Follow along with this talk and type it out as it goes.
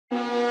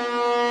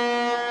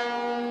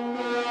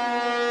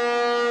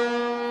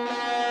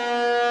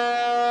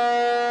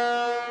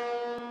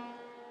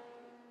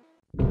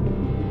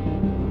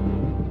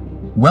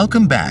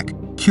Welcome back,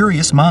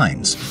 curious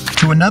minds,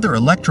 to another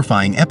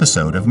electrifying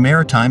episode of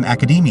Maritime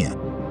Academia.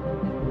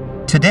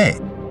 Today,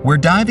 we're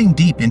diving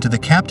deep into the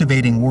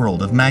captivating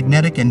world of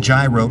magnetic and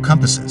gyro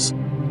compasses,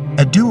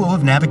 a duo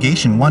of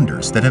navigation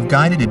wonders that have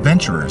guided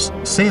adventurers,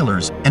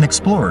 sailors, and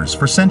explorers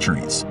for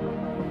centuries.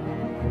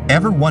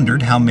 Ever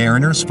wondered how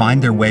mariners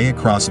find their way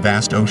across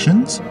vast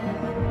oceans?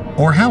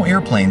 Or how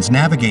airplanes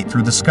navigate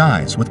through the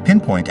skies with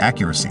pinpoint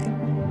accuracy?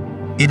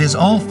 It is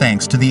all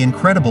thanks to the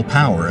incredible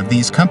power of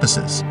these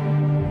compasses.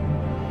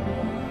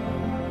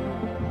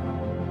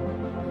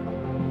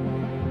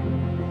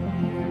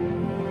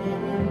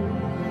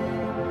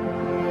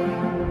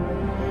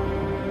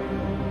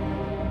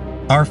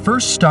 Our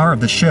first star of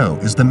the show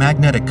is the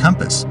magnetic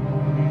compass.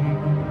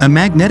 A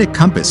magnetic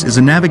compass is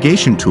a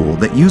navigation tool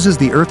that uses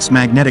the Earth's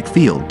magnetic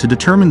field to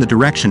determine the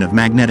direction of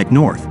magnetic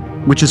north,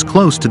 which is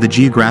close to the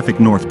geographic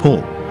North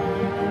Pole.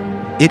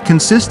 It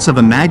consists of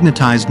a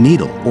magnetized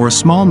needle or a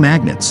small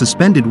magnet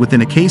suspended within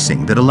a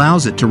casing that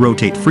allows it to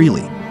rotate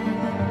freely.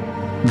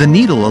 The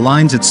needle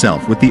aligns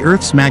itself with the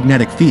Earth's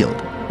magnetic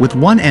field, with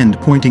one end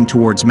pointing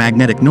towards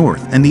magnetic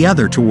north and the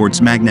other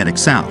towards magnetic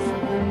south.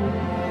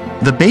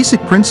 The basic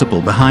principle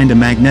behind a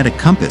magnetic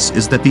compass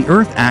is that the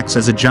Earth acts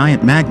as a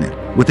giant magnet,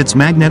 with its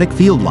magnetic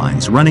field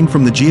lines running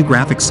from the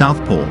geographic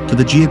South Pole to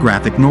the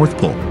geographic North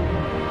Pole.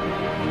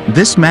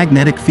 This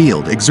magnetic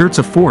field exerts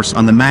a force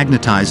on the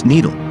magnetized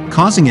needle,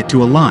 causing it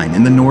to align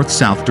in the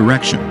north-south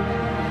direction.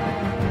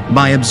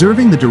 By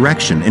observing the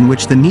direction in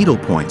which the needle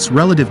points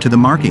relative to the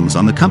markings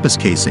on the compass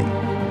casing,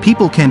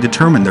 people can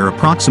determine their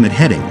approximate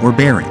heading or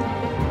bearing.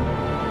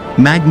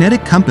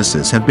 Magnetic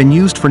compasses have been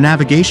used for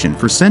navigation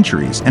for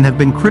centuries and have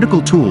been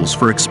critical tools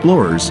for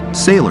explorers,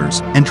 sailors,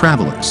 and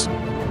travelers.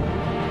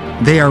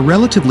 They are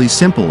relatively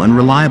simple and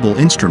reliable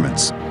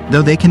instruments,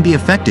 though they can be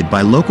affected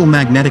by local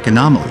magnetic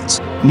anomalies,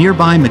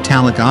 nearby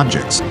metallic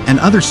objects, and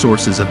other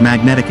sources of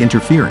magnetic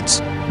interference,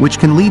 which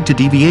can lead to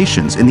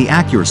deviations in the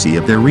accuracy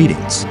of their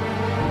readings.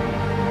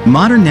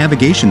 Modern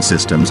navigation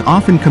systems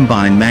often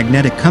combine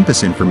magnetic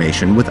compass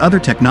information with other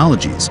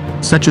technologies,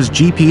 such as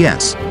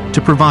GPS,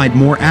 to provide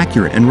more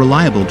accurate and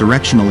reliable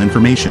directional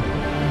information.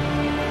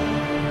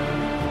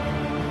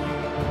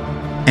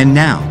 And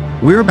now,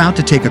 we're about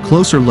to take a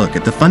closer look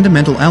at the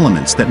fundamental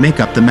elements that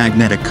make up the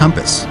magnetic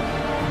compass.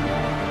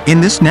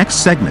 In this next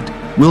segment,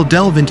 we'll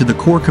delve into the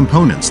core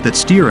components that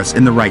steer us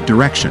in the right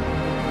direction.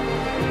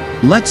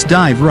 Let's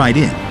dive right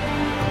in.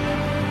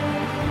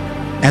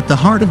 At the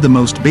heart of the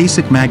most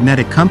basic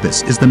magnetic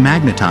compass is the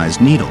magnetized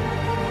needle.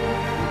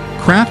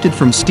 Crafted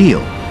from steel,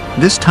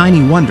 this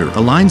tiny wonder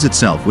aligns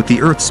itself with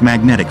the Earth's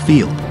magnetic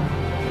field.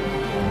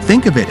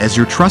 Think of it as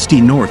your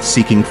trusty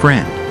north-seeking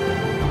friend.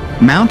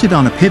 Mounted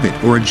on a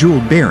pivot or a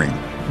jeweled bearing,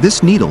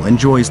 this needle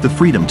enjoys the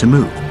freedom to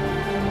move.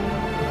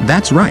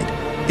 That's right.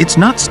 It's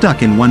not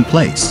stuck in one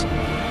place.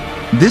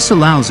 This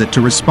allows it to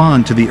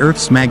respond to the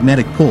Earth's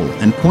magnetic pull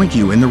and point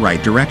you in the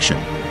right direction.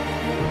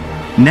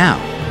 Now,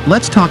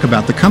 let's talk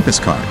about the compass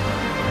card.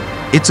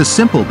 It's a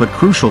simple but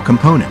crucial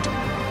component.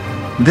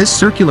 This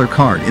circular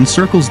card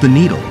encircles the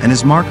needle and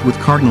is marked with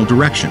cardinal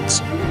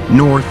directions: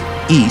 north,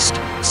 east,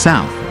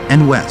 south,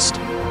 and west.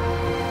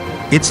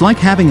 It's like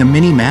having a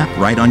mini map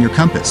right on your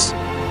compass.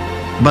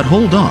 But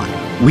hold on,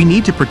 we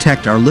need to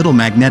protect our little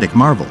magnetic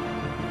marvel.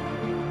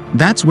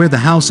 That's where the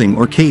housing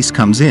or case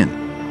comes in.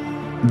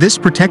 This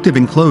protective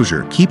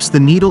enclosure keeps the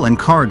needle and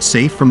card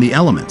safe from the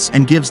elements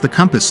and gives the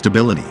compass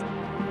stability.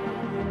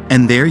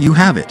 And there you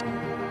have it.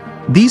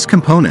 These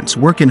components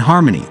work in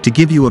harmony to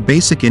give you a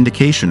basic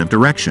indication of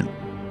direction.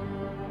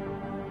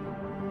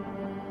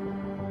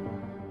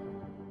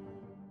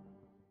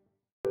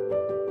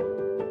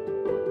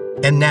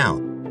 And now,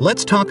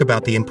 let's talk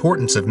about the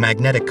importance of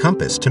magnetic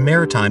compass to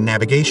maritime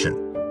navigation.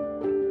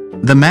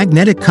 The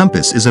magnetic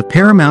compass is of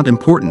paramount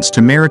importance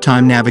to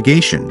maritime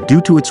navigation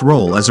due to its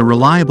role as a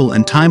reliable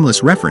and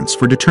timeless reference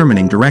for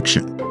determining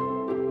direction.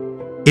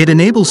 It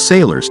enables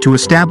sailors to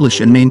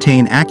establish and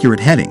maintain accurate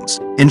headings,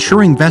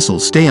 ensuring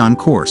vessels stay on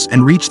course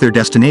and reach their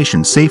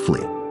destinations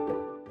safely.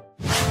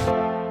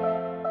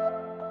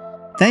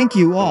 Thank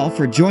you all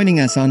for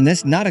joining us on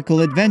this nautical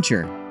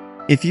adventure.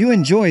 If you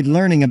enjoyed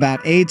learning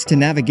about aids to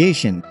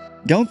navigation,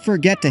 don't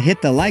forget to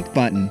hit the like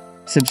button,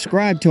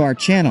 subscribe to our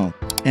channel,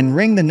 and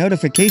ring the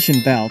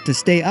notification bell to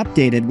stay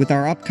updated with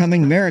our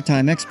upcoming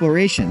maritime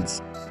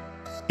explorations.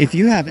 If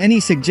you have any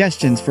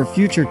suggestions for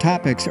future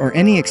topics or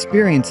any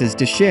experiences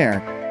to share,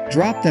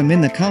 drop them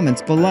in the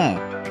comments below.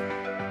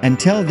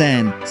 Until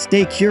then,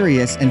 stay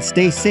curious and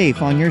stay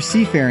safe on your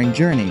seafaring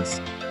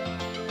journeys.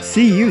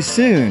 See you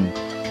soon!